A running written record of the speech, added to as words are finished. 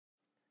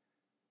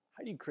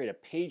How do you create a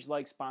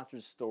page-like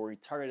sponsored story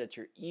targeted at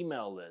your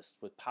email list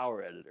with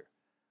Power Editor?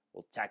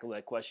 We'll tackle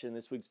that question in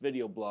this week's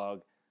video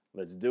blog.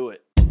 Let's do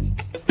it.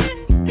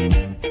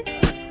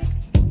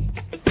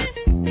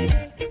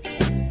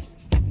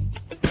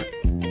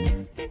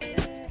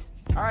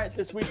 All right,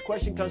 this week's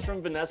question comes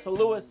from Vanessa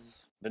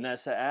Lewis.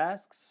 Vanessa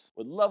asks,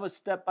 would love a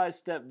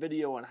step-by-step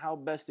video on how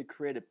best to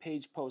create a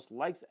page post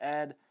likes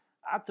ad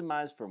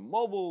optimized for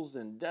mobiles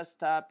and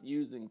desktop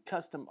using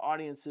custom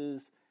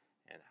audiences,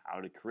 and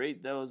how to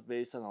create those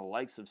based on the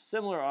likes of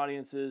similar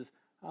audiences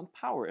on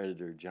Power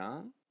Editor,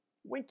 John.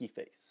 Winky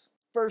face.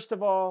 First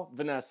of all,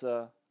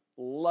 Vanessa,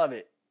 love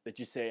it that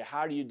you say,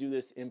 how do you do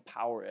this in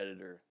Power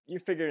Editor?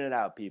 You're figuring it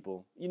out,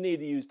 people. You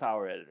need to use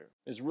Power Editor.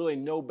 There's really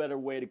no better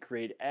way to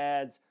create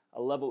ads. I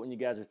love it when you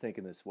guys are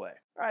thinking this way.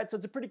 All right, so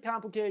it's a pretty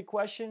complicated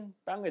question,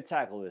 but I'm going to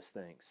tackle this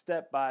thing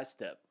step by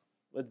step.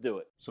 Let's do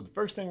it. So the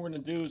first thing we're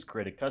going to do is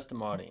create a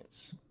custom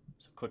audience.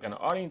 So click on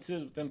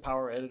Audiences within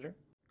Power Editor.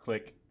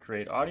 Click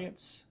Create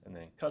Audience, and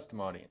then Custom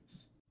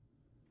Audience.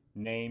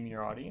 Name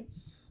your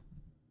audience.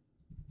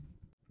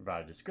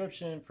 Provide a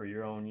description for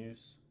your own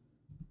use.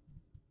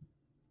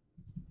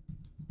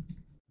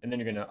 And then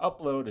you're going to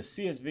upload a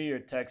CSV or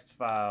text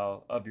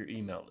file of your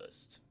email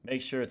list.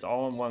 Make sure it's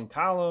all in one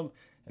column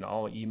and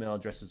all email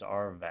addresses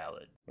are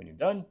valid. When you're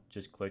done,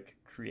 just click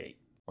Create.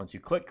 Once you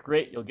click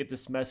Create, you'll get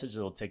this message.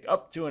 It'll take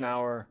up to an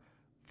hour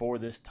for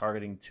this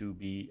targeting to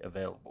be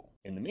available.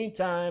 In the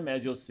meantime,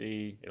 as you'll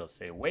see, it'll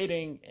say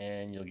waiting,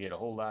 and you'll get a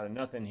whole lot of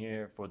nothing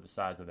here for the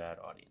size of that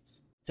audience.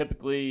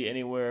 Typically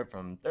anywhere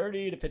from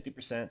 30 to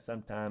 50%,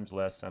 sometimes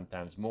less,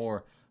 sometimes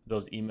more,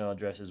 those email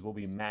addresses will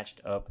be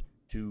matched up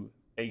to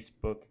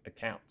Facebook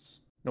accounts.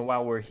 Now,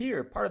 while we're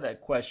here, part of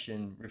that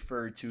question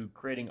referred to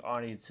creating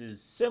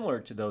audiences similar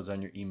to those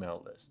on your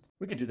email list.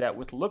 We could do that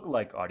with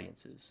lookalike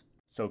audiences.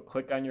 So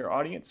click on your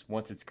audience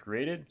once it's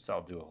created. So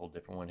I'll do a whole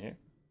different one here.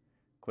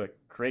 Click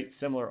Create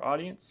Similar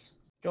Audience.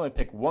 You can only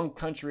pick one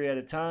country at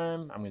a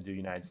time. I'm going to do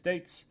United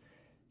States.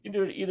 You can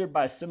do it either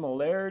by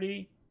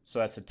similarity, so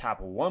that's the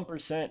top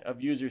 1%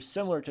 of users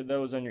similar to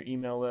those on your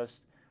email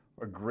list,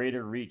 or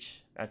greater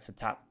reach, that's the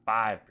top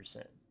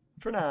 5%.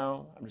 For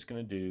now, I'm just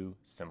going to do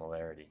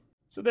similarity.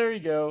 So there you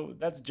go.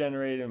 That's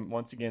generated, and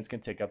once again, it's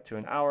going to take up to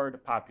an hour to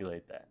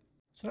populate that.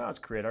 So now let's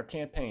create our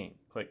campaign.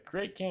 Click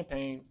Create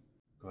Campaign.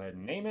 Go ahead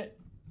and name it.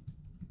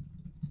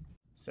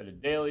 Set a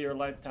daily or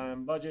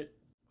lifetime budget.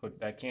 Click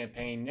that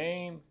campaign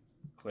name.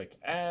 Click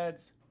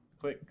Ads.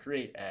 Click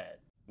Create Ad.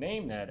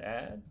 Name that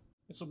ad.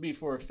 This will be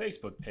for a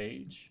Facebook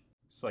page.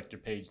 Select your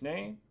page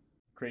name.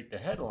 Create the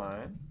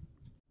headline.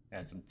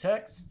 Add some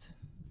text.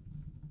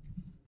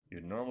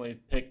 You'd normally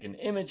pick an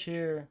image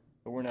here,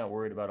 but we're not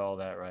worried about all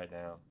that right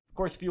now. Of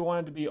course, if you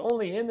wanted to be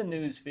only in the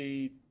news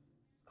feed,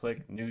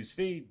 click News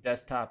Feed,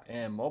 Desktop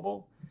and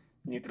Mobile.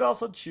 And you could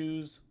also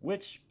choose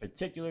which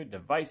particular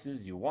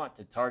devices you want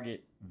to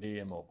target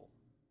via mobile.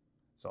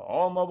 So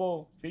all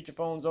mobile, feature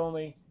phones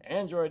only,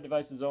 Android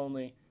devices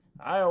only,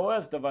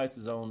 iOS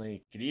devices only. You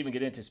could even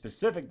get into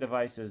specific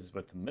devices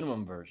with the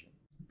minimum version.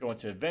 Go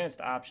into advanced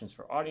options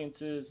for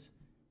audiences,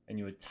 and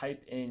you would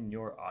type in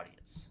your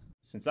audience.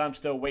 Since I'm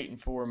still waiting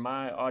for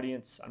my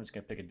audience, I'm just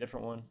going to pick a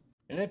different one.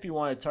 And if you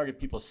want to target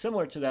people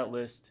similar to that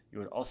list, you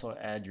would also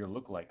add your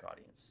lookalike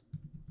audience.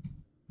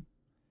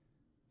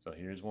 So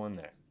here's one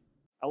there.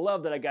 I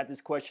love that I got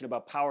this question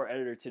about Power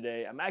Editor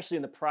today. I'm actually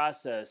in the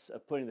process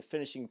of putting the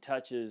finishing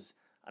touches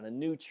on a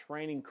new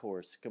training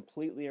course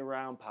completely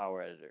around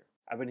Power Editor.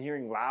 I've been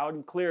hearing loud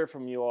and clear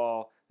from you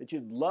all that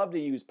you'd love to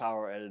use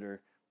Power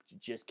Editor, but you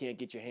just can't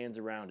get your hands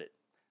around it.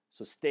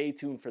 So stay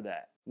tuned for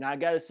that. Now I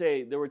gotta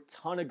say, there were a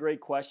ton of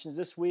great questions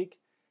this week,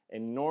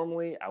 and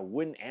normally I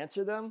wouldn't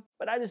answer them,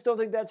 but I just don't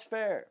think that's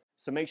fair.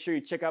 So make sure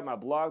you check out my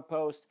blog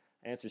post.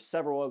 I answer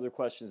several other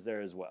questions there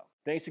as well.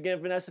 Thanks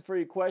again, Vanessa, for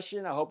your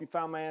question. I hope you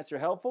found my answer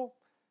helpful.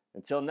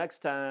 Until next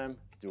time,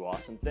 do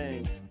awesome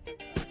things.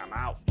 I'm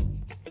out.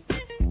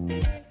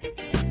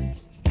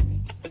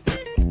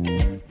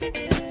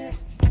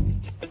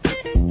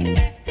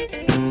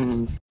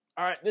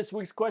 All right, this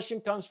week's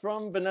question comes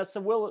from Vanessa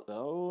Willett.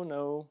 Oh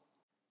no.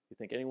 You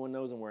think anyone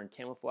knows I'm wearing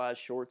camouflage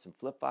shorts and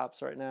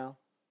flip-flops right now?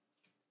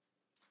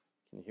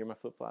 Can you hear my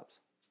flip-flops?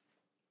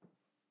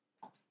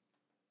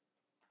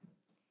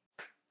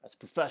 That's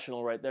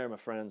professional right there, my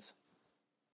friends.